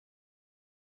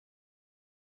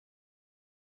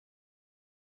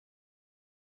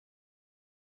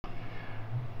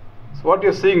So what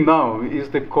you're seeing now is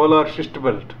the Kolar schist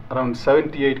belt, around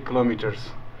 78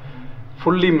 kilometers,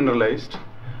 fully mineralized.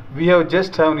 We have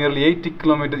just nearly 8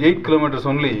 kilometers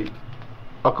only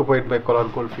occupied by Kolar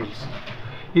Gold Fields.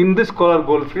 In this Kolar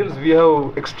Gold Fields, we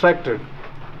have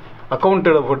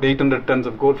accounted about 800 tons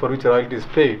of gold for which royalty is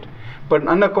paid, but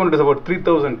unaccounted is about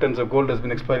 3,000 tons of gold has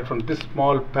been extracted from this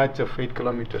small patch of 8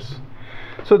 kilometers.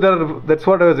 So that's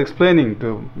what I was explaining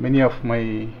to many of my,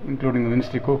 including the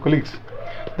ministry colleagues,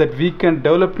 that we can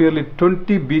develop nearly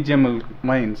 20 BGML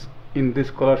mines in this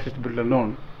Kolar schist belt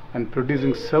alone and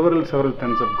producing several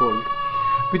tons of gold,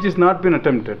 which has not been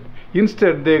attempted.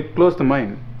 Instead, they closed the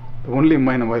mine, the only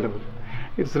mine available.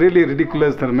 It's really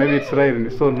ridiculous, or maybe it's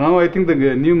right. So now I think the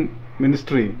new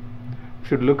ministry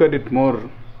should look at it more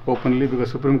openly,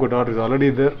 because Supreme Court order is already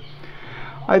there.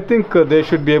 I think they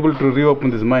should be able to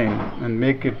reopen this mine and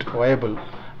make it viable,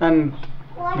 and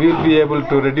we'll be able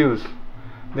to reduce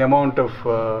the amount of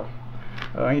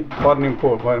foreign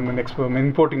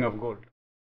importing of gold.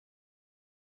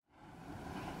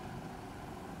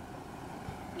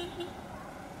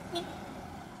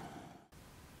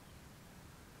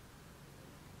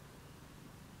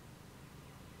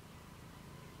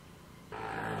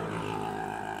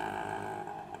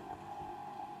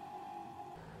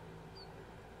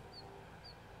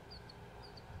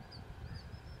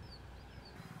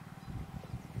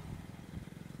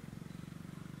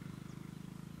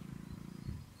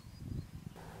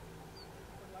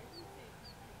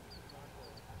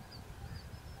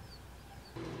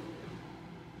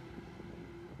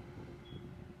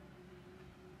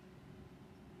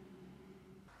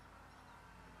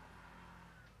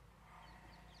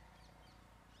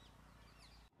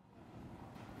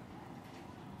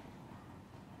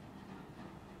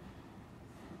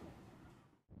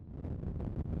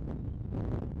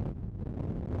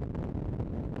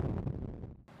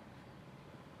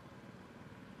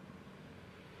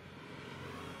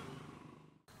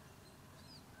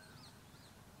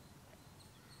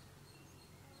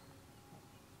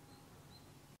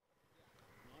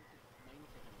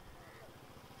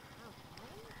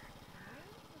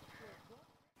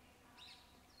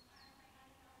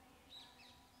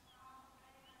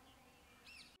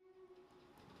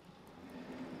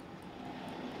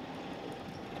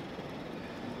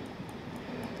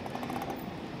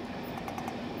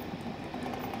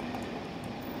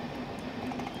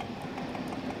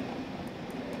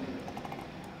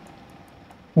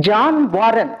 John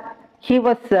Warren, he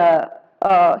was a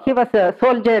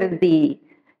soldier in the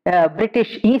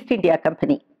British East India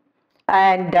Company,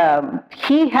 and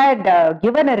he had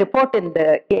given a report in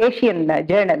the Asian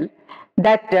Journal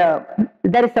that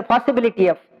there is a possibility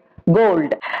of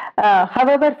gold.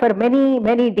 However, for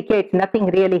many decades, nothing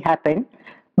really happened.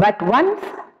 But once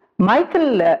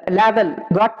Michael Lavelle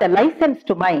got the license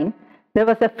to mine, there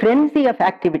was a frenzy of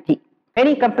activity.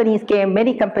 Many companies came,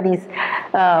 many companies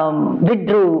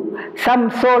withdrew, some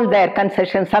sold their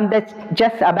concessions, some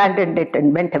just abandoned it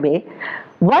and went away.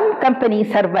 One company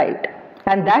survived,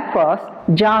 and that was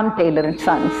John Taylor and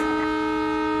Sons.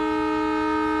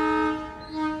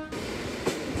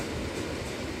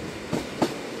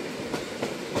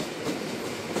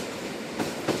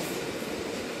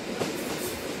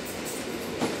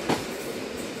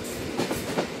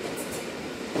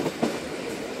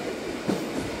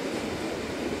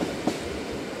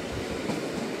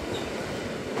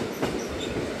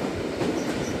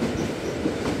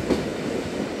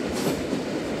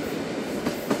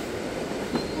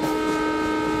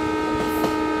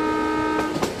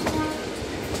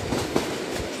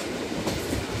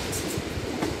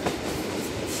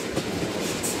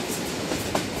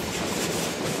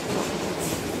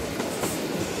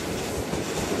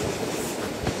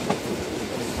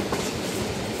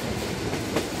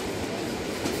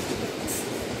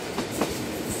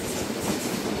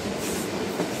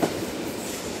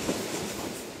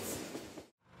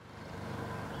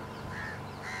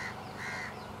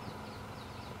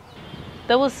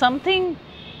 There was something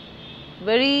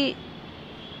very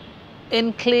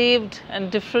enclaved and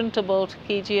different about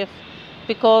KGF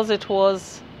because it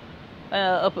was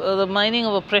the mining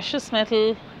of a precious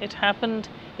metal. It happened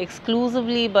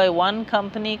exclusively by one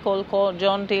company called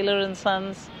John Taylor and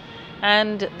Sons,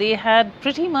 and they had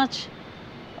pretty much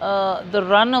the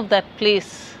run of that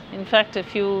place. In fact,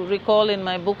 if you recall, in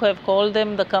my book I've called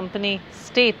them the company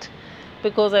state,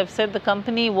 because I've said the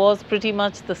company was pretty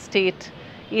much the state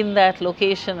in that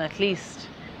location. At least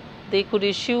they could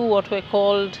issue what were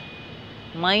called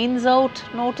mines out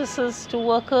notices to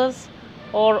workers,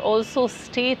 or also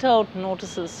state out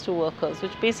notices to workers,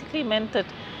 which basically meant that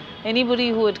anybody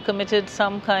who had committed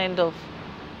some kind of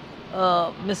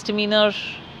misdemeanor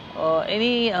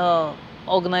any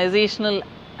organizational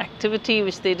activity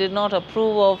which they did not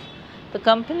approve of, the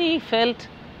company felt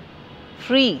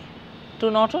free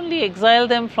to not only exile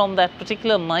them from that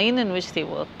particular mine in which they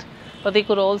worked, but they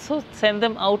could also send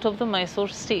them out of the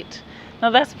Mysore state. Now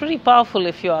that's pretty powerful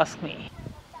if you ask me.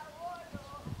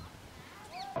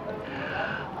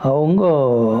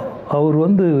 அவர்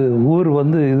ஊர்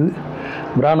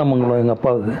பிராணமங்கலம் எங்கள்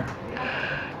அப்பாவுக்கு.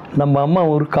 நம்ம அம்மா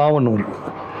ஊர் காவனூர்.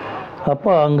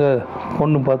 அப்பா அங்கே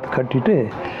பொண்ணு பார்த்து கட்டிட்டு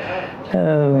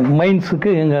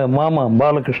மைன்ஸுக்கு எங்கள் மாமா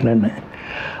பாலகிருஷ்ணன்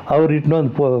அவர் இட்டுன்னு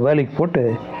வந்து வேலைக்கு போட்டு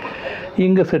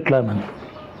இங்கே செட்டில் ஆனாங்க.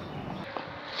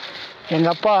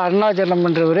 எங்கள் அப்பா அருணாச்சலம்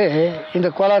பண்ணுறவர் இந்த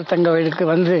கோலார் தங்க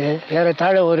வயலுக்கு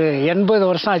ஏறத்தாழ ஒரு 80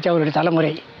 வருஷம் ஆச்சு அவருடைய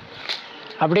தலைமுறை.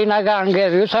 அப்படின்னாக்கா அங்கே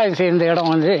விவசாயம் செய்த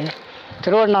இடம்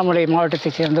திருவண்ணாமலை மாவட்டத்தை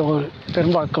சேர்ந்த ஊர்,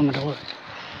 பெரும்பாக்கம் என்ற ஊர்.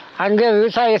 அங்கே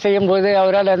விவசாயம் செய்யும்போது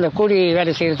அவரால் அந்த கூலி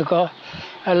வேலை செய்கிறதுக்கோ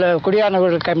அல்ல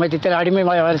குடியானவர்களுக்கு மத்தியத்தில்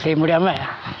அடிமையாக வேலை செய்ய முடியாமல்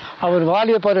அவர்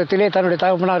வாலிப பருவத்திலே தன்னுடைய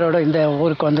தகப்பனாரோட இந்த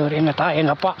ஊருக்கு வந்தவர்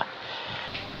எங்கள் அப்பா.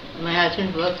 My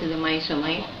husband worked in the Mysore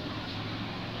mine,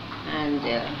 and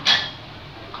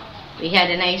we had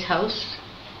a nice house,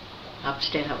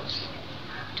 upstairs house,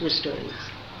 2 stories.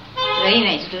 Very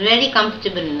nice, very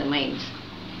comfortable in the mines.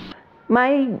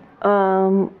 My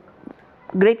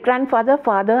great-grandfather,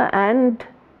 father and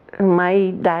my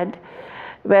dad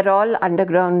were all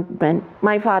underground men.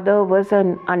 My father was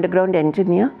an underground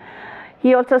engineer.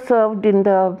 He also served in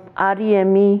the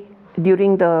REME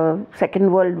during the Second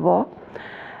World War.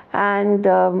 And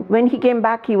when he came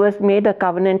back, he was made a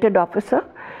covenanted officer.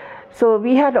 So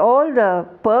we had all the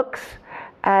perks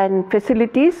and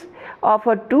facilities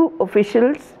offered to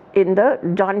officials in the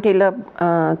John Taylor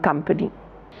company.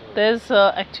 There's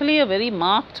actually a very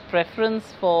marked preference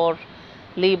for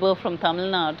labor from Tamil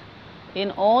Nadu in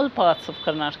all parts of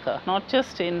Karnataka, not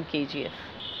just in KGF.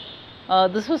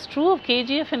 This was true of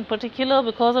KGF in particular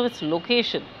because of its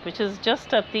location, which is just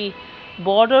at the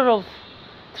border of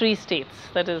 3 states,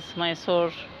 that is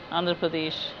Mysore, Andhra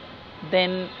Pradesh,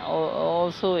 then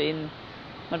also in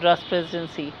Madras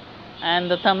Presidency and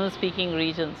the Tamil speaking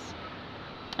regions.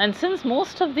 And since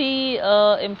most of the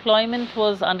employment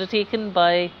was undertaken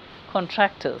by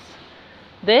contractors,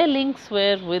 their links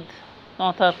were with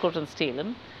North Arcot and Stalin,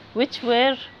 which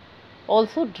were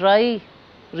also dry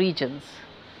regions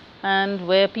and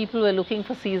where people were looking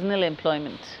for seasonal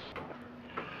employment.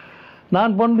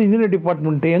 நான் போனது engineer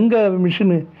department. எங்கே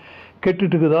machine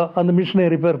கெட்டுட்டு இருக்குதோ அந்த மிஷினை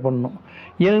repair பண்ணணும்.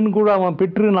 எனக்கு கூட அவன்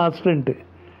பெற்று நான் அசிஸ்டண்ட்டு.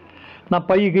 நான்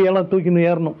பைக்கு எல்லாம் தூக்கின்னு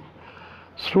ஏறணும்,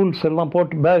 ஸ்டூல்ஸ் எல்லாம்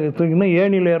போட்டு பேக் தூக்கினா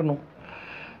ஏணியில் ஏறணும்.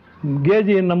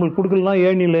 கேஜி நம்மளுக்கு கொடுக்கலாம்,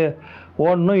 ஏணியில்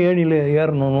ஓடணும், ஏணியில்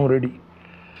ஏறணும் ரெடி.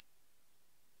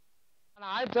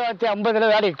 நான்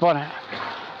 1950 வேலைக்கு போனேன்.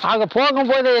 அங்கே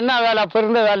போகும்போது என்ன வேலை, அப்போ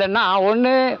இருந்த வேலைன்னா,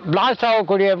 ஒன்று பிளாஸ்ட்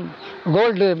ஆகக்கூடிய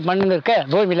கோல்டு மண் இருக்க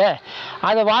பூமியில்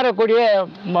அதை வாரக்கூடிய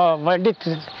வண்டி,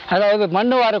 அதாவது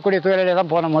மண் வாரக்கூடிய தொழிலில்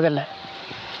தான் போனேன் முதல்ல.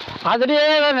 அதுலேயே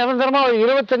தான் நிரந்தரமாக ஒரு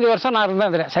 25 வருஷம் நான்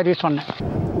இருந்தேன், அதில் சர்வீஸ் பண்ணேன்.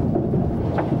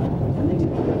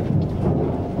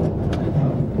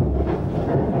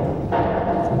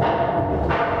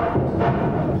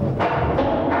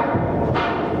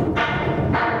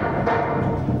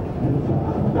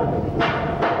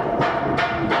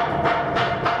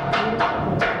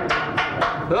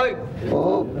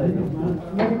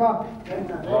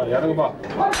 இறங்குப்பா.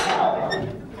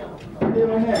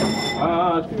 இறங்க.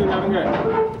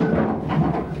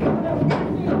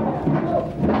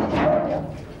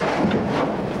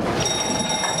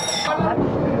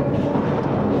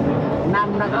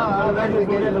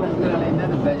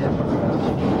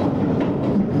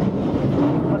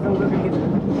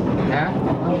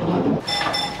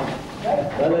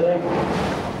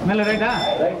 மேல ரைட்டா?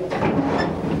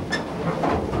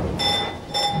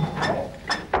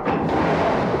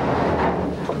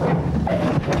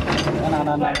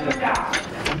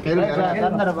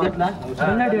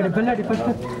 பின்னாடி ஃபர்ஸ்ட்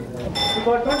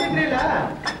இப்போ 23ல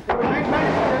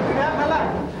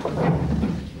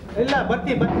இல்ல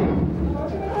பத்தி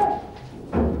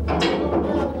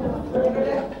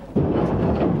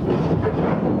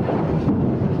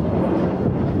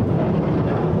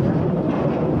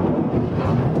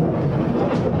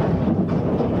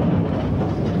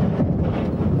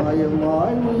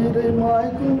மாயமாய் உயிரை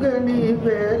மாய்க்குங்க நீ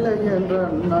வேலை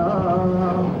என்றண்ணா,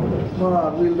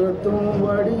 மாவில் ரத்தம்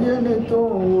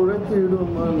வடியனைத்தும்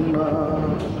உழைத்திடும் அண்ணா.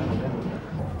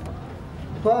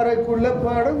 பாறைக்குள்ள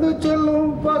படந்து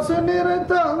செல்லும் பச நிற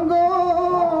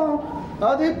தங்கம்,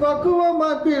 அதை பக்குவமா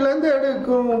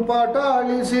பிளந்தெடுக்கும்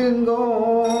பாட்டாளி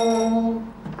சிங்கம்.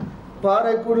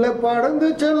 பாறைக்குள்ள படந்து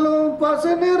செல்லும்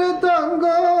பச நிற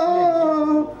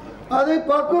தங்கம், அதை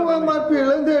பக்குவமா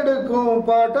பிளந்தெடுக்கும்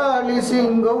பாட்டாளி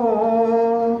சிங்கம்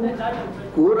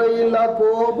குறையில்லா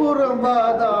கோபுரம்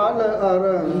பாதாள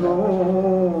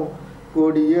அரங்கம்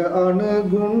கொடிய அணு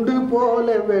குண்டு போல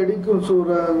வெடிக்கும்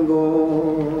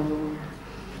சுரங்கம்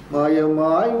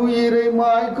மாயமாய் உயிரை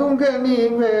மாய்க்கும் கனி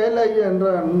வேலை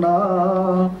என்றண்ணா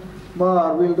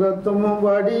மார்பில் ரத்தமும்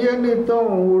வடிய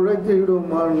நித்தம்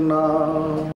உழைத்திடும் அண்ணா.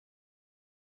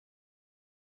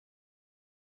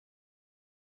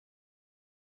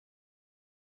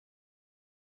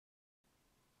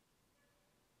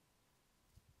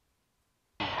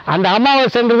 அந்த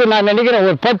அமாவாசைன்றது நான் நினைக்கிறேன்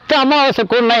ஒரு 10 அமாவாசை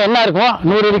கூடனா என்ன இருக்கும்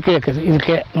 100 அடிக்கு இருக்குது.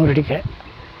 இதுக்கு 100 அடிக்கு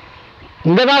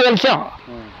இங்கே தான் வெளிச்சம்.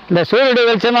 இந்த சூரியனுடைய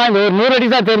வெளிச்சம்னா இந்த ஒரு 100 அடி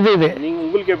தான் தெரியுது. இது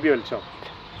உங்களுக்கு எப்படி வெளிச்சம்?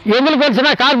 எங்களுக்கு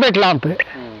வெளிச்சம்னா கார்பெட் லாம்பு.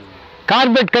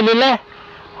 கார்பெட் கல்லில்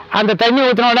அந்த தண்ணி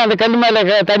ஊற்றினோட அந்த கல் மேலே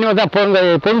தண்ணி ஊற்றா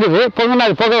பொங்குது. பொங்குனா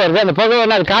அது புகை வருது. அந்த புகை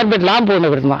வந்து அது கார்பெட் லாம்பு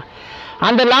ஒன்று கொடுத்தான்.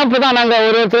 அந்த லாம்பு தான் நாங்கள்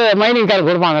ஒருத்தர் மைனிங்காரர்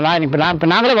கொடுப்பாங்க. இப்போ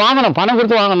நாங்களே வாங்கணும், பணம்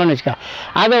கொடுத்து வாங்கணும்னு வச்சுக்கா.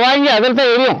 அதை வாங்கி அதில்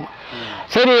தான் எரியும்.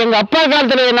 சரி, எங்கள் அப்பா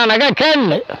காலத்தில் என்னன்னாக்கா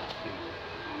கேர்னு,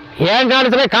 என்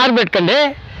காலத்தில் கார்பெட் கல்,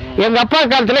 எங்கள் அப்பா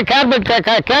காலத்தில் கார்பெட்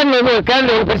கேர்னு வந்து ஒரு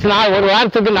கேர்னு பெருசு ஒரு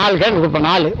வாரத்துக்கு 4 கேர்னு கொடுப்போம்.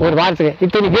 4 ஒரு வாரத்துக்கு.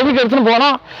 இப்போ நீ எதுக்கு எடுத்துன்னு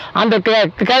போனோம், அந்த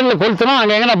கேர்னில் கொளுத்தணும்.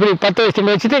 அங்கே எங்கே அப்படி 10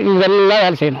 வச்சுட்டு வச்சுட்டு இதெல்லாம்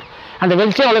வேலை செய்யணும். அந்த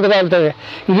வெளிச்சம் அவ்வளோக்கு தான் எடுத்தது.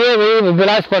 இங்கேயே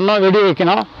பிளாஸ்ட் பண்ணணும், வெடி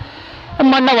வைக்கணும்,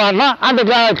 மண்ணை வாடணும், அந்த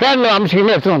கேர்னில்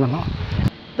அம்சிக்கிட்டு எடுத்துன்னு வந்துடணும்.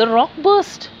 The rock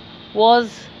burst was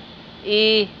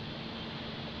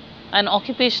an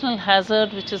occupational hazard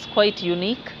which is quite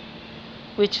unique,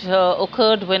 which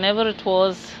occurred whenever it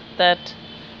was that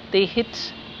they hit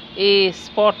a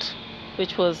spot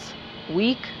which was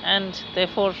weak and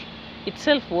therefore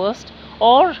itself worst,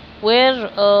 or where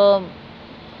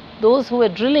those who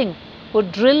were drilling would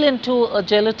drill into a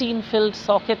gelatine filled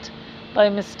socket by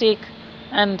mistake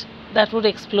and that would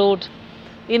explode.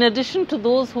 In addition to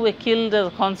those who were killed as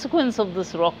a consequence of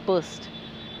this rock burst,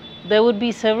 there would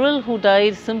be several who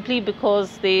died simply because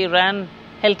they ran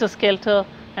helter-skelter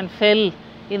and fell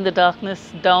in the darkness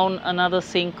down another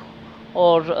sink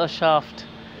or a shaft.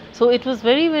 So it was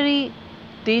very, very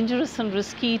dangerous and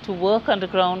risky to work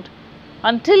underground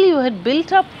until you had built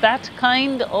up that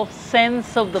kind of sense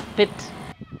of the pit.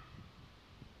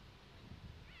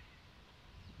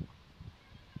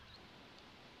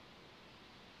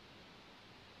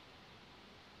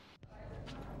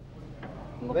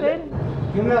 Okay.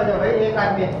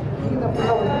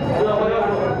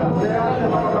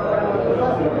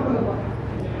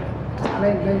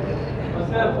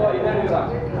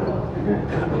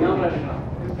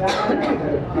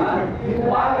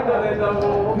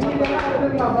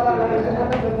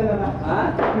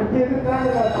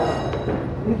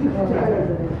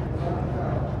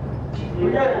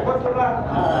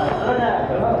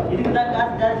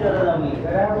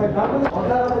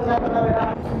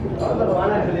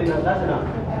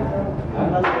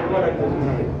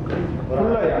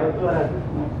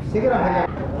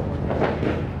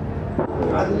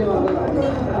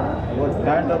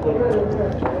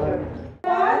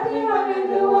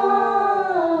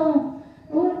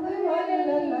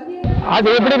 அது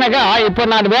எப்படின்னாக்கா, இப்போ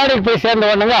நான் வேலைக்கு போய் சேர்ந்த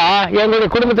உடனே எங்களுடைய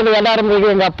குடும்பத்தில் எல்லாரும்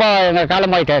எங்கள் அப்பா எங்கள்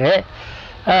காலமாயிட்டார்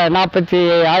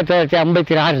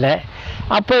 1956.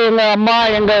 அப்போ எங்கள் அம்மா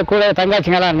எங்கள் கூட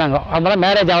தங்காச்சிங்கெல்லாம் இருந்தாங்க. அப்போலாம்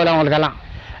மேரேஜ் ஆகலை அவங்களுக்கெல்லாம்.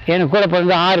 எனக்கு கூட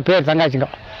பிறந்த 6 பேர் தங்காச்சிங்க.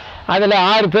 அதில்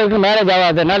 6 பேருக்கு மேரேஜ்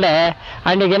ஆகாததுனால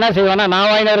அன்றைக்கி என்ன செய்வேன்னா, நான்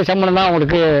வாங்கின சம்பளம் தான்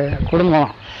அவங்களுக்கு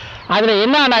குடும்பம். அதில்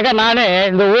என்னன்னாக்கா, நான்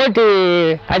இந்த ஓட்டு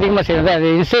அதிகமாக செய்வது, அது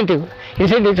இன்சென்டிவ்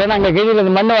சொன்னால் அங்கே கீழே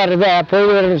இந்த மண் வர்றது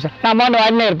பொழுது வருது, நான் மண்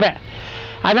வாங்கினே இருப்பேன்.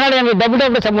 அதனால் எனக்கு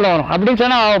டபுள் சம்பளம் வரும். அப்படின்னு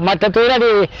சொன்னால் மற்ற தொழிலாளி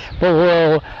இப்போ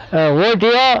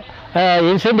ஓட்டியோ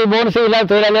இன்சென்டிவ் போனஸ் இல்லாத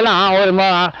தொழிலாளியெல்லாம் ஒரு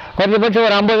குறைஞ்சபட்சம்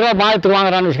ஒரு 50 ரூபா மாதத்துக்கு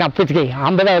வாங்குறான்னு வச்சுக்கேன். அப்போதைக்கு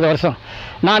 50வது வருஷம்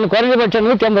நான் குறைஞ்சபட்சம்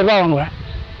 150 ரூபா வாங்குவேன்.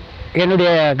 என்னுடைய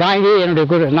காங்கி, என்னுடைய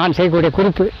நான் செய்யக்கூடிய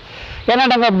குறிப்பு. ஏன்னா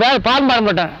நாங்கள் பால் மாற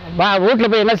மாட்டோம். வீட்டில்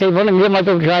போய் என்ன செய்வோம், இங்கே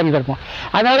மட்டும் வாங்கி கிடப்போம்.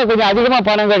 அதனால் கொஞ்சம் அதிகமாக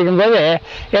பணம் கிடைக்கும்போது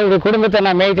என்னுடைய குடும்பத்தை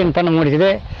நான் மெயின்டைன் பண்ண முடியுது.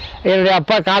 என்னுடைய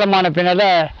அப்பா காலமான பின்னால்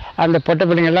அந்த பொட்டை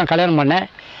பிள்ளைங்கள்லாம் கல்யாணம் பண்ணேன்.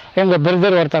 எங்கள்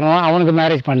பிரதர் ஒருத்தனும் அவனுக்கு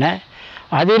மேரேஜ் பண்ணேன்.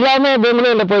 அது இல்லாமல்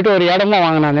பெங்களூரில் போயிட்டு ஒரு இடமும்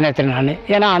வாங்கினேன் அந்த நேரத்தில் நான்.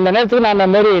 ஏன்னா அந்த நேரத்துக்கு நான் அந்த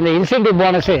மாதிரி இந்த இன்சென்டிவ்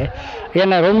போனஸு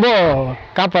என்னை ரொம்ப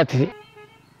காப்பாற்றுச்சு.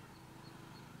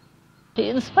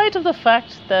 In spite of the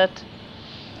fact that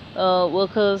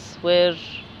workers were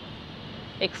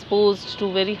exposed to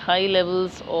very high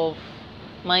levels of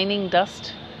mining dust,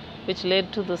 which led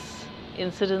to this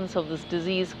incidence of this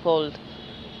disease called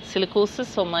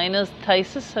silicosis or miner's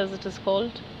phthisis as it is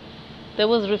called, there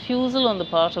was refusal on the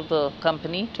part of the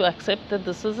company to accept that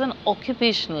this is an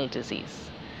occupational disease.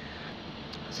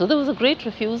 So there was a great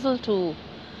refusal to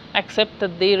accept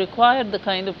that they required the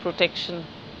kind of protection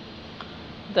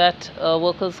that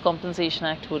Workers' Compensation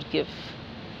Act would give.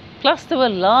 Plus there were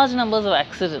large numbers of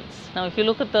accidents. Now if you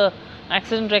look at the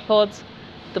accident records,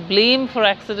 the blame for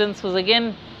accidents was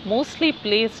again mostly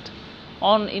placed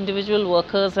on individual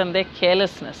workers and their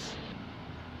carelessness.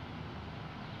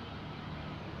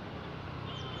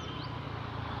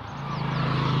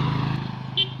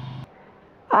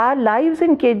 Our lives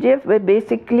in KGF were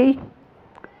basically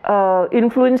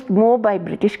influenced more by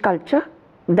British culture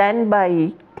than by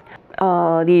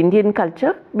the Indian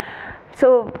culture. So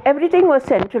everything was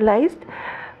centralized.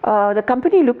 The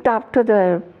company looked after the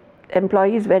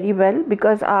employees very well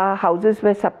because our houses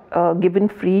were given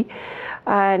free,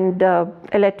 and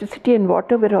electricity and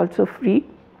water were also free.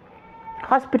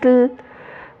 Hospital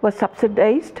was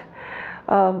subsidized.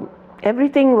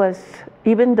 Everything was,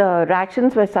 even the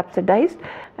rations were subsidized,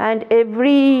 and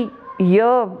every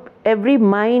year every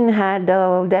mine had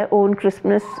their own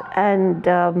Christmas and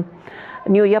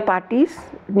New Year parties,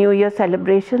 New Year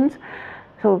celebrations.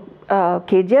 So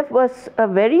KGF was a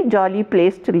very jolly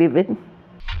place to live in.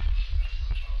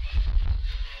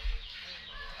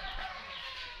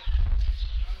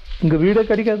 இங்கே வீடே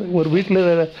கிடைக்காது. ஒரு வீட்டில்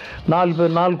 4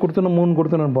 பேர் 4 கொடுத்தனும் 3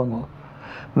 கொடுத்தனும் இருப்பாங்க.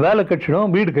 வேலை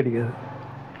கட்சிடும், வீடு கிடைக்காது.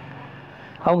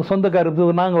 அவங்க சொந்தக்காரருக்கு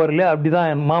நாங்கள் வரலையா, அப்படி தான்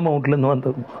என் மாமா வீட்டிலேருந்து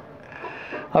வந்தோம்.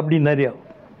 அப்படி நிறையா.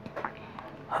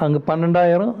 அங்கே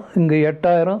 12,000, இங்கே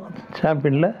 8,000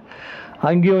 சாம்பியனில்,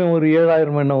 அங்கேயும் ஒரு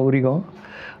 7,000 என்ன உரிக்கும்.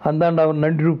 அந்தாண்ட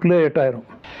நன்றிக்குள்ளே 8,000.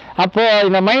 அப்போது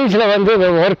இந்த மைன்ஸில் வந்து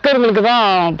ஒர்க்கர்களுக்கு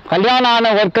தான், கல்யாணம்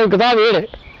ஆன ஒர்க்கருக்கு தான் வீடு,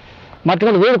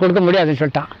 மற்றவங்களுக்கு வீடு கொடுக்க முடியாதுன்னு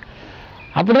சொல்லிட்டான்.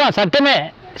 அப்படி தான்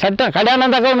சட்டம் கல்யாணம்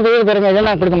இருந்தாக்கா உனக்கு வீடு பெருங்க,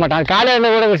 இதெல்லாம் கொடுக்க மாட்டான். காலையில்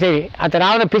கூட சரி, அத்தனை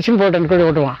அவனை பிச்சின் போட்டுன்னு கூட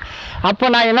விட்டுருவான். அப்போ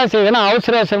நான் என்ன செய்வேன்னா,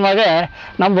 அவசரமாக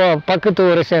நம்ம பக்கத்து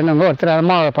ஊரை சேர்ந்தவங்க ஒருத்தர்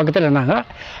அம்மா பக்கத்தில் இருந்தாங்க,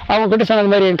 அவங்ககிட்ட சொன்ன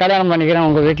மாதிரி கல்யாணம் பண்ணிக்கிறேன்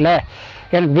உங்கள் வீட்டில்,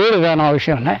 எனக்கு வீடு வேணும்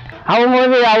அவசியம்னு. அவங்க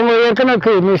வந்து அவங்க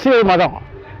ஏற்கனவே மிஷினரி மதம்,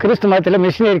 கிறிஸ்து மதத்தில்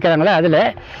மிஷினரி இருக்கிறாங்களே, அதில்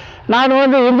நான்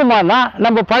வந்து இந்து மதம் தான்.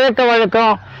 நம்ம பழக்க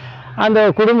வழக்கம் அந்த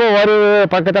குடும்ப உறவு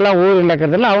பக்கத்தெல்லாம் ஊர்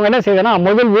நடக்கிறதுல அவங்க என்ன செய்யணும்னா,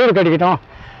 முதல் வீடு கட்டிக்கிட்டோம்,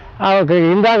 அவருக்கு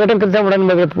இந்த கட்டம் கிருத்தமுடன்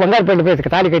பங்கார்பேட்டை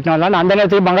போய் தாலி கட்டினோம்னா, அந்த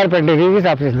நேரத்துக்கு பங்கார்பேட்டை ரிஜிஸ்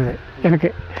ஆஃபீஸ் இருந்தது எனக்கு.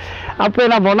 அப்போ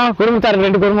என்ன போனோம், குடும்பத்தார்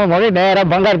 2 குடும்பம் போய் நேராக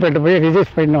பங்கார்பேட்டை போய்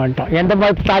ரிஜிஸ்டர் பண்ணி வந்துட்டோம். எந்த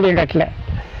மாதிரி தாலியும் கட்டல,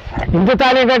 இந்த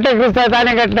தாலியும் கட்டல, கிறிஸ்தவ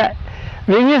தாலியும் கட்டல,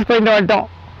 ரிஜிஸ்டர் பண்ணி வந்துட்டோம்.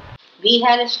 We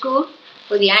had a school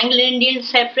for the Anglo-Indians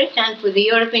separate and for the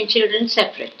European children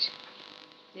separate.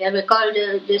 They were called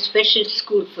the special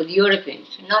school for the Europeans.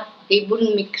 They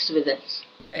wouldn't mix with us.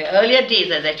 Earlier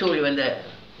days, as I told you, when the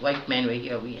white men were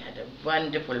here, we had a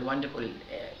wonderful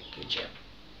kitchen.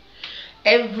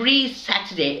 Every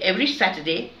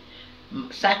Saturday,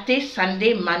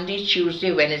 Sunday, Monday,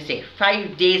 Tuesday, Wednesday, 5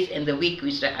 days in the week we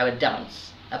used to have a dance,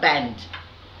 a band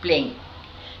playing,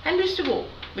 and we used to go.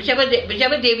 Whichever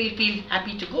day we feel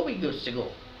happy to go, we used to go.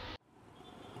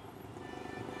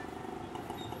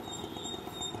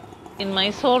 In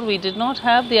Mysore, we did not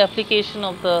have the application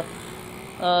of the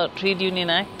Trade Union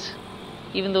Act.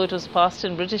 Even though it was passed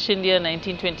in British India in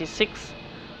 1926,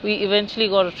 we eventually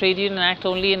got a Trade Union Act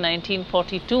only in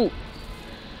 1942,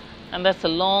 and that's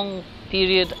a long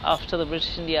period after the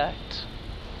British India Act.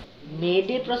 May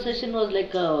Day procession was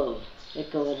like a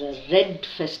red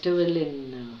festival in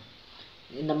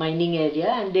the mining area,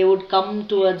 and they would come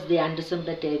towards the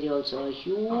Andersonpet area also. A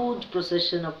huge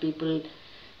procession of people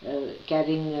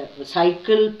carrying a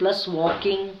cycle plus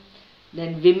walking.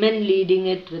 Then women leading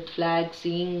it with flags,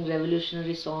 singing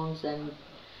revolutionary songs,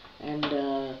 and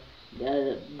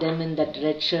them in that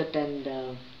red shirt and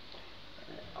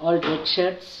all red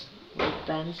shirts, white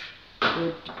pants.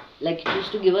 It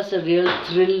used to give us a real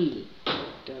thrill,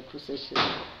 that procession.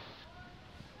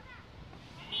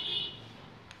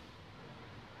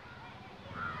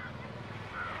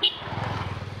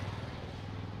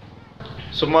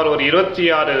 சுமார் ஒரு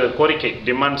 26 கோரிக்கை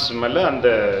demands மேலே அந்த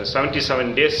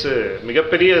 77 days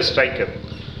மிகப்பெரிய strike அது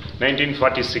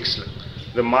 1946.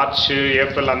 இது March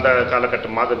April அந்த காலகட்ட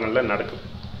மாதங்களில் நடக்குது.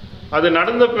 அது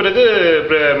நடந்த பிறகு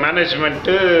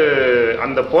மேனேஜ்மெண்ட்டு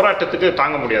அந்த போராட்டத்துக்கு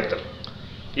தாங்க முடியாது.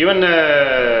 ஈவன்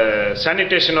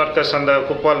சானிடேஷன் ஒர்க்கர்ஸ், அந்த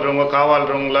குப்பாள்றவங்க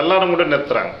காவாள்றவங்க எல்லாரும் கூட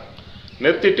நிறுத்துறாங்க.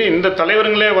 நிறுத்திட்டு இந்த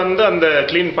தலைவருங்களே வந்து அந்த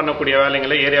க்ளீன் பண்ணக்கூடிய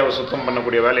வேலைங்களை, ஏரியாவை சுத்தம்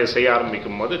பண்ணக்கூடிய வேலையை செய்ய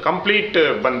ஆரம்பிக்கும் போது கம்ப்ளீட்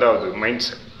பந்த் ஆகுது மைண்ட்ஸ்.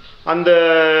 அந்த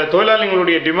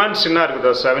தொழிலாளிகளுடைய டிமாண்ட்ஸ் என்ன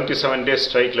இருக்குது 77 டேஸ்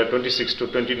ஸ்ட்ரைக்கில் 26 to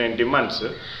 29 டிமாண்ட்ஸு.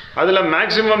 அதில்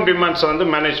மேக்ஸிமம் டிமாண்ட்ஸை வந்து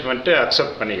மேனேஜ்மெண்ட்டு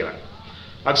அக்செப்ட் பண்ணிக்கிறாங்க.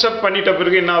 அக்செப்ட் பண்ணிட்ட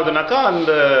பிறகு என்ன ஆகுதுனாக்கா,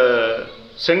 அந்த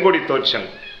செங்கொடி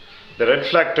தொழிற்சங்கம், இந்த ரெட்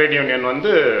ஃபிளாக் ட்ரேட் யூனியன்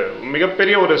வந்து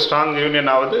மிகப்பெரிய ஒரு ஸ்ட்ராங்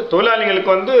யூனியன் ஆகுது.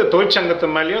 தொழிலாளிகளுக்கு வந்து தொழிற்சங்கத்து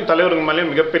மேலேயும் தலைவர்கள்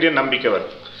மேலேயும் மிகப்பெரிய நம்பிக்கை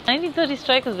வருது. 1930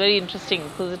 strike is very interesting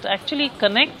because it actually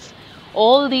connects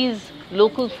all these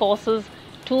local forces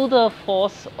to the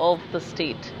force of the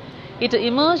state. It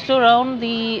emerged around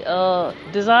the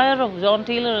desire of John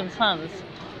Taylor and Sons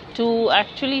to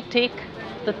actually take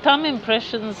the thumb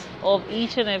impressions of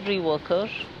each and every worker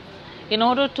in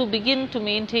order to begin to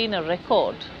maintain a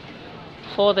record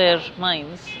for their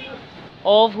mines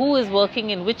of who is working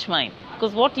in which mine.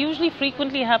 Because what usually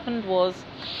frequently happened was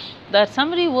that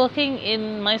somebody working in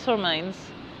Mysore mines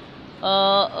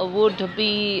would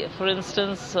be, for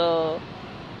instance,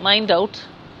 mined out,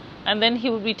 and then he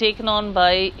would be taken on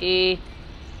by a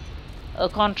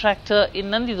contractor in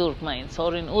Nandidurg mines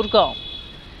or in Urgaon.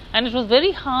 And it was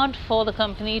very hard for the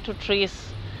company to trace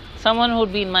someone who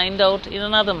had been mined out in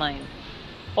another mine,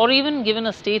 or even given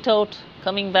a state out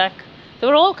coming back. There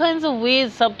were all kinds of ways,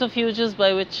 subterfuges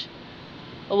by which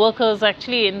workers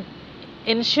actually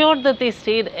ensured that they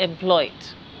stayed employed.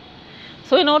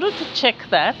 So in order to check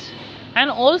that, and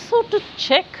also to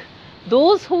check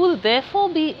those who will therefore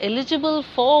be eligible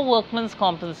for workmen's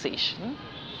compensation,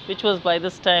 which was by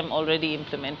this time already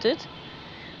implemented,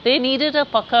 they needed a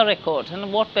Pakka record,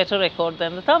 and what better record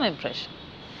than the thumb impression.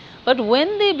 But when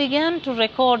they began to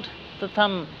record the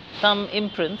thumb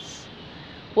imprints,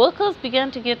 workers began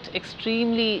to get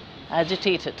extremely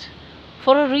agitated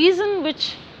for a reason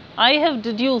which I have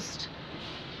deduced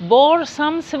bore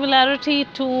some similarity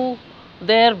to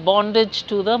their bondage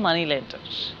to the moneylender.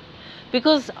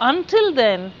 Because until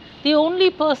then, the only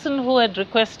person who had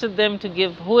required them to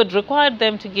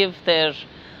give their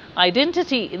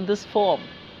identity in this form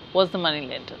was the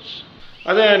moneylender.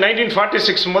 அது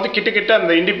 1946 போது கிட்டக்கிட்ட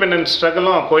அந்த independence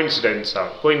ஸ்ட்ரகிளும்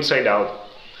coincide ஆகுது.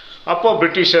 அப்போ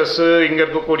பிரிட்டிஷர்ஸு இங்கே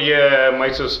இருக்கக்கூடிய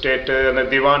Mysore state அந்த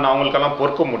திவான் அவங்களுக்கெல்லாம்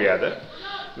பொறுக்க முடியாது.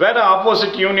 வேறு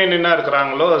ஆப்போசிட் யூனியன் என்ன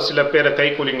இருக்கிறாங்களோ சில பேரை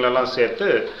கைக்கூலிங்களெல்லாம் சேர்த்து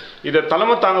இதை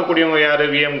தலைமை தாங்கக்கூடியவங்க யார்,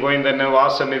 விஎம் கோவிந்தன்,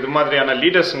 வாசன், இது மாதிரியான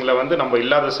லீடர்ஸுங்களை வந்து நம்ம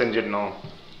இல்லாத செஞ்சிடணும்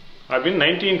அப்படின்னு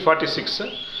 1946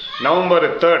 நவம்பர்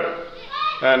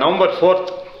 3 நவம்பர்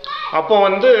 4 அப்போ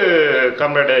வந்து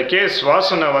கம்ரேட் கேஎஸ்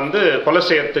வாசனை வந்து கொலை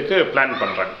செய்யறதுக்கு பிளான்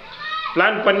பண்ணுறாங்க.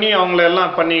 பிளான் பண்ணி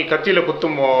அவங்களெல்லாம் பண்ணி கத்தியில்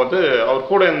குத்தும் போது அவர்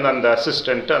கூட இருந்த அந்த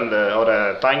அசிஸ்டண்ட்டு அவரை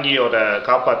தாங்கி அவரை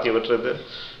காப்பாற்றி விட்டுறது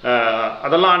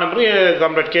அதெல்லாம் ஆனபடி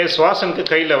கம்ரேட் கேஎஸ் வாசனுக்கு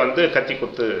கையில் வந்து கத்தி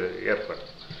குத்து ஏற்படும்.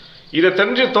 இதை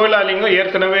தெரிஞ்சு தொழிலாளிங்க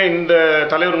ஏற்கனவே இந்த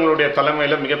தலைவர்களுடைய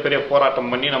தலைமையில் மிகப்பெரிய போராட்டம்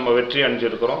பண்ணி நம்ம வெற்றி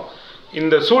அடைஞ்சிருக்கிறோம்.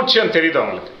 இந்த சூழ்ச்சியம் தெரியுது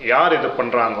அவங்களுக்கு, யார் இது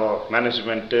பண்ணுறாங்கோ,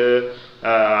 மேனேஜ்மெண்ட்டு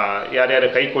யார் யார்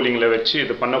கைக்கூலிங்களை வச்சு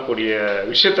இது பண்ணக்கூடிய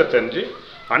விஷயத்தை தெரிஞ்சு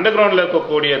அண்டர் கிரவுண்டில்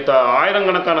இருக்கக்கூடிய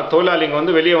ஆயிரக்கணக்கான தொழிலாளிங்க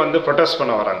வந்து வெளியே வந்து ப்ரொட்டஸ்ட்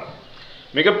பண்ண வராங்க.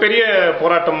 மிகப்பெரிய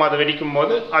போராட்டம் அது வெடிக்கும்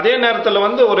போது அதே நேரத்தில்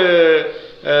வந்து ஒரு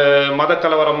மத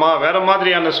கலவரமாக வேறு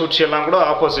மாதிரியான சூழ்ச்சியெல்லாம் கூட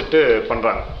ஆப்போசிட்டு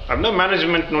பண்ணுறாங்க. அப்படின்னா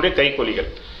மேனேஜ்மெண்ட்டினுடைய கைக்கூலிகள்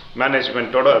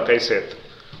மேனேஜ்மெண்ட்டோட கை சேர்த்து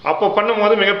அப்போ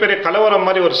பண்ணும்போது மிகப்பெரிய கலவரம்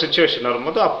மாதிரி ஒரு சுச்சுவேஷன்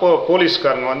வரும்போது அப்போது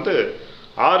போலீஸ்காரங்க வந்து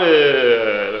 6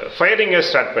 ஃபயரிங்கை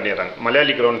ஸ்டார்ட் பண்ணிடுறாங்க.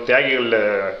 மலையாளி கிரவுண்ட் தியாகிகள்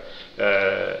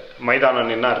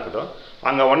மைதானம் என்ன இருக்குதோ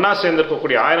அங்கே ஒன்றா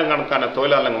சேர்ந்துருக்கக்கூடிய ஆயிரக்கணக்கான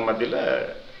தொழிலாளங்க மத்தியில்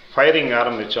ஃபயரிங்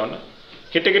ஆரம்பித்தோன்னு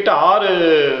கிட்டக்கிட்ட 6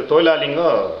 தொழிலாளிங்க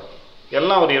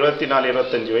எல்லாம் ஒரு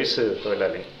 24-25 வயசு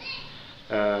தொழிலாளிங்க.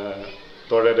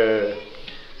 தோழர்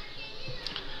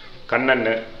கண்ணன்,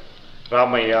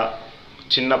 ராமையா,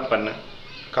 சின்னப்பன்,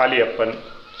 காளியப்பன்,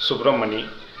 சுப்பிரமணி,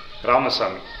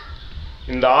 ராமசாமி,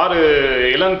 இந்த 6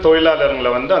 இளம்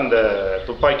தொழிலாளர்களை வந்து அந்த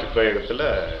துப்பாக்கி பிரயோகத்தில்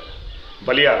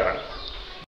பலியாகிறாங்க.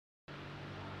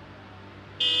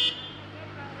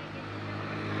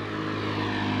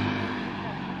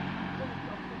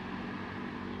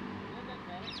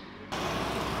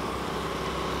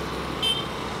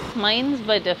 Mines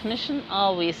by definition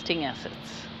are wasting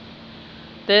assets.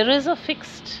 There is a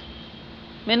fixed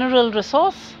mineral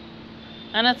resource,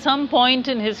 and at some point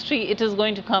in history it is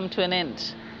going to come to an end.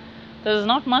 There is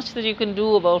not much that you can do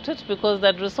about it because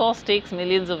that resource takes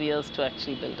millions of years to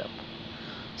actually build up.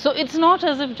 So it's not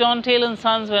as if John Taylor and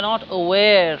Sons were not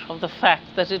aware of the fact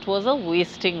that it was a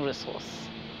wasting resource.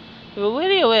 They were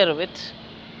very aware of it.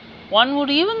 One would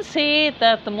even say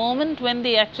that the moment when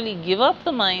they actually give up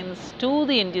the mines to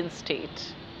the Indian state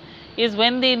is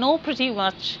when they know pretty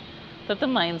much that the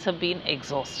mines have been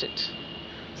exhausted.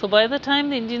 So by the time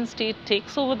the Indian state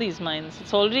takes over these mines,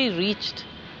 it's already reached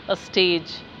a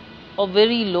stage of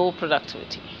very low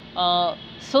productivity.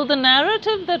 So the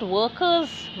narrative that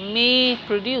workers may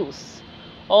produce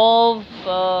of,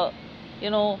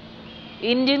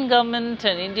 Indian government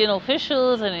and Indian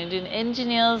officials and Indian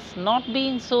engineers not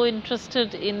being so interested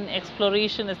in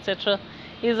exploration, etc.,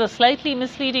 is a slightly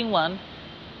misleading one.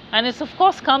 And it of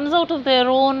course comes out of their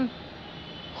own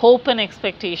hope and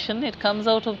expectation. It comes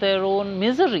out of their own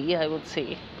misery, I would say,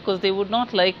 because they would not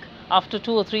like, after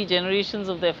 2 or 3 generations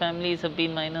of their families have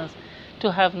been miners,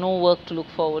 to have no work to look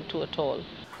forward to at all.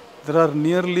 There are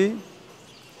nearly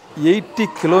 80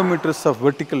 kilometers of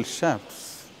vertical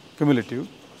shafts cumulative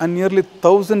and nearly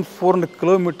 1,400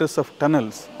 kilometers of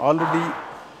tunnels already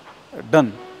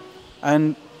done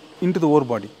and into the ore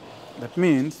body. That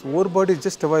means ore body is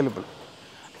just available,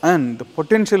 and the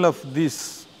potential of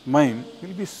this mine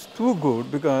will be too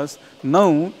good, because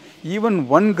now even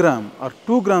 1 gram or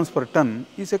 2 grams per ton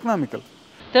is economical.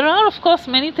 There are, of course,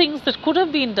 many things that could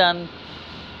have been done.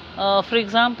 For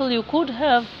example, you could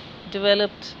have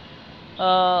developed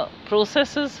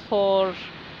processes for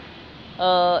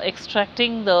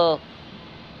extracting the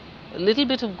little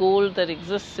bit of gold that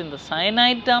exists in the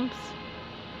cyanide dumps.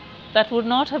 That would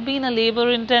not have been a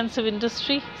labor-intensive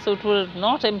industry, so it would have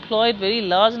not employed very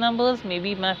large numbers,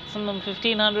 maybe maximum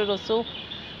 1,500 or so.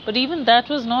 But even that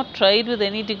was not tried with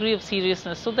any degree of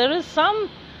seriousness. So there is some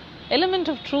element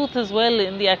of truth as well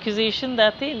in the accusation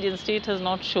that the Indian state has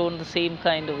not shown the same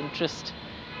kind of interest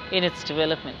in its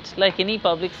development. Like any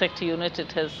public sector unit,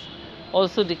 it has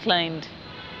also declined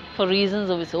for reasons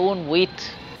of its own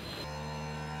weight.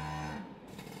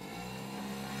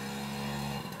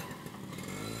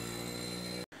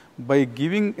 By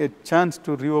giving a chance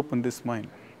to reopen this mine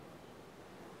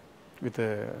with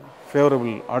a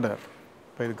favorable order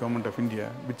by the government of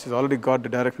India, which has already got the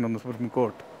direction from the Supreme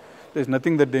Court, there is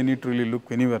nothing that they need to really look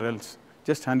anywhere else.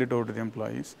 Just hand it over to the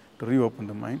employees to reopen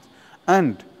the mines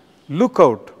and look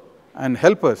out and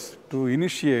help us to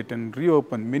initiate and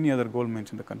reopen many other gold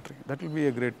mines in the country. That will be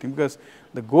a great thing, because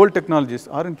the gold technologists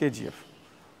are in KGF.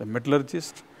 The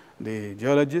metallurgists, the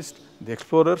geologists, the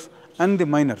explorers and the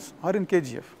miners are in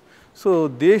KGF. So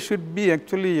they should be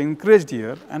actually encouraged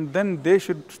here, and then they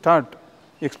should start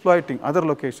exploiting other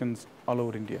locations all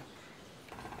over India.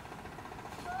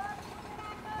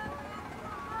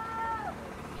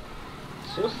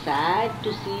 So sad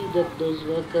to see that those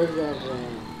workers are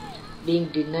being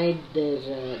denied their,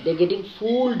 they're getting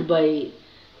fooled by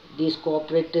these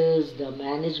cooperatives, the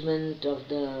management of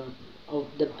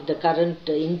the current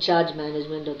in-charge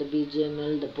management of the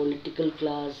BGML, the political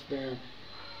class, the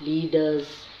leaders.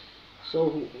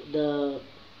 So the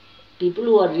people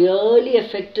who are really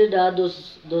affected are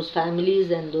those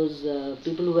families and those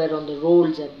people who were on the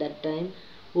rolls at that time,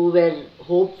 who were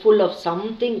hopeful of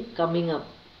something coming up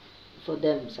for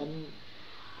them.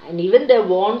 And even their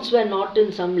wants were not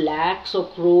in some lakhs or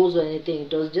crores or anything.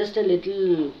 It was just a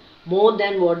little more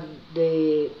than what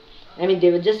they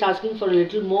were just asking for a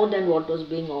little more than what was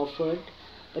being offered.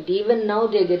 But even now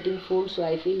they are getting fooled, so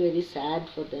I feel very sad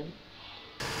for them.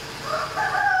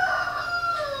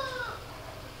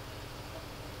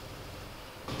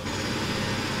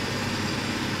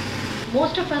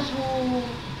 Most of us who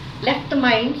left the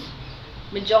mines,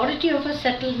 majority of us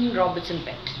settled in Robertson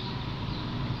Pet.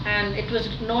 And it was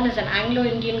known as an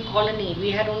Anglo-Indian colony.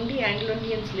 We had only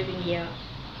Anglo-Indians living here.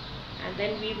 And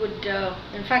then we would,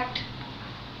 in fact,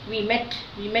 we met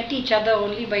each other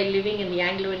only by living in the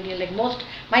Anglo-Indian,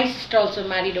 my sister also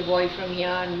married a boy from here,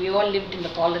 and we all lived in the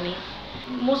colony.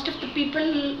 Most of the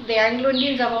people, the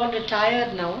Anglo-Indians, are all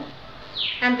retired now,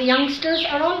 and the youngsters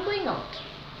are all going out.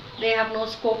 They have no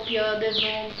scope here, there's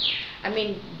no,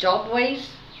 job-wise,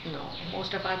 no.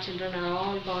 Most of our children are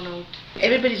all gone out.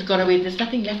 Everybody's gone away, there's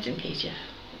nothing left in KGF.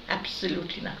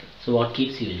 Absolutely nothing. So what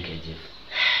keeps you in KGF?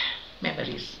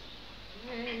 Memories.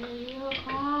 Memories.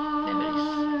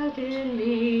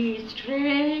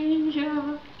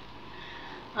 Stranger,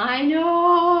 I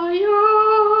know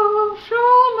you're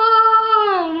from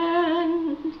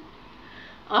Ireland.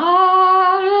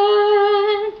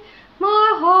 Ireland,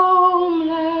 my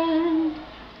homeland,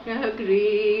 the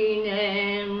green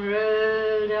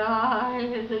emerald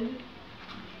island.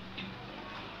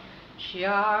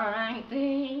 Sure, I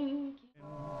think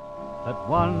that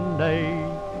one day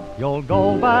you'll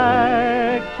go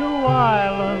back to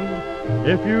Ireland.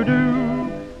 If you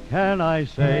do, can I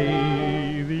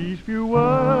say these few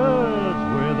words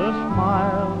with a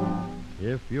smile?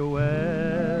 If you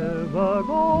ever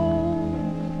go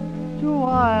to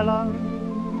Ireland,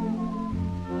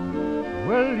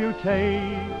 will you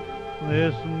take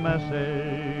this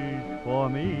message for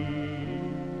me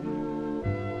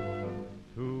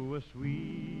to a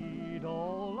sweet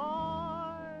old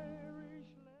Irish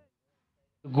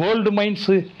lady? Gold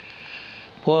mines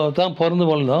தான் பிறந்து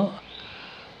வளர்ந்தோம்.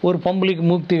 ஒரு பொம்பளைக்கு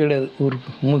முக்தி கிடையாது, ஒரு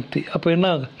முக்தி. அப்போ என்ன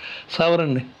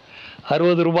சவரன்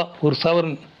 60 ரூபா ஒரு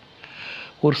சவரன்.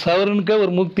 ஒரு சவரனுக்கே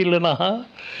ஒரு முக்தி இல்லைன்னா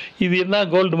இது என்ன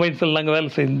கோல்டு மைன்ஸில் நாங்கள் வேலை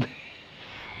செய்யுது?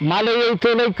 மலையை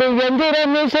துளைக்கும் எந்திர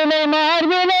மிஷினை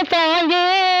மார்பில தாங்கே,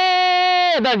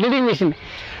 ட்ரில்லிங் மிஷின்,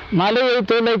 மலையை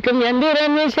துளைக்கும்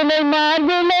எந்திரம் மிஷினை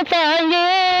மார்பில தாங்கே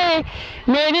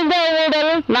நெறிந்த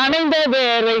உடல் நனைந்த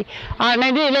வேரை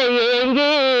அணைதிலை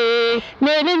ஏங்கி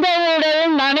நெறிந்த உடல்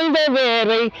நனைந்த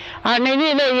வேரை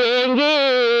அணைதிலை ஏங்கி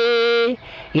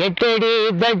எட்டடி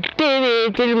தட்டி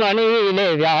வீட்டில் மணியிலே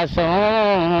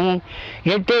வியாசம்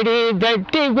எட்டடி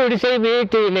தட்டி குடிசை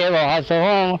வீட்டிலே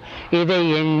வாசம் இதை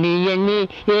எண்ணி எண்ணி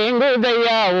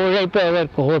ஏங்குதையா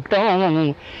உழைப்பவர் கூட்டம்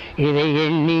இதை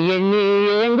எண்ணி எண்ணி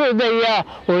ஏங்குதையா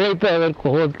உழைப்பவர்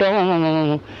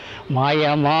கூட்டம்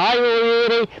மாயமாய்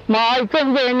உயிரை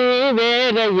மாய்க்கும் நீ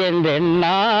வேற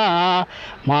என்றென்னா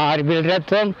மார்பில்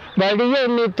ரத்தம் வடிய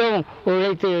நித்தம்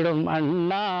உழைத்திடும்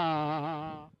அண்ணா.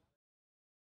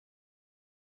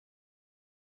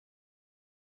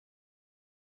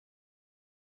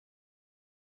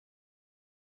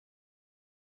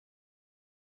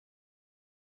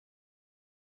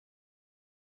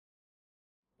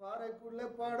 பாறைக்குள்ளே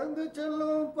படந்து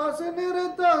செல்லும் பசு நிற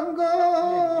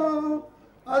தங்கம்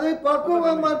அதை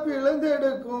பக்குவமா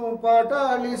பிளந்தெடுக்கும்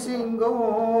பாட்டாளி சிங்கம்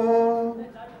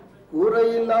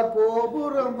குறையில்லா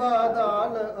கோபுரம்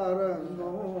பாதாள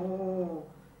அரங்கம்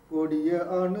கொடிய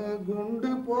அணு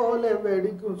குண்டு போல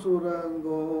வெடிக்கும்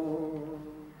சுரங்கம்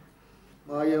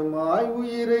மாயமாய்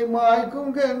உயிரை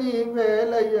மாய்க்கும் கனி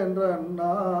வேலை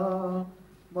என்றண்ணா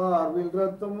மார்பில்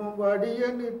ரத்தமும் வடிய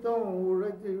நித்தம்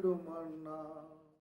உழைத்திடும் அண்ணா.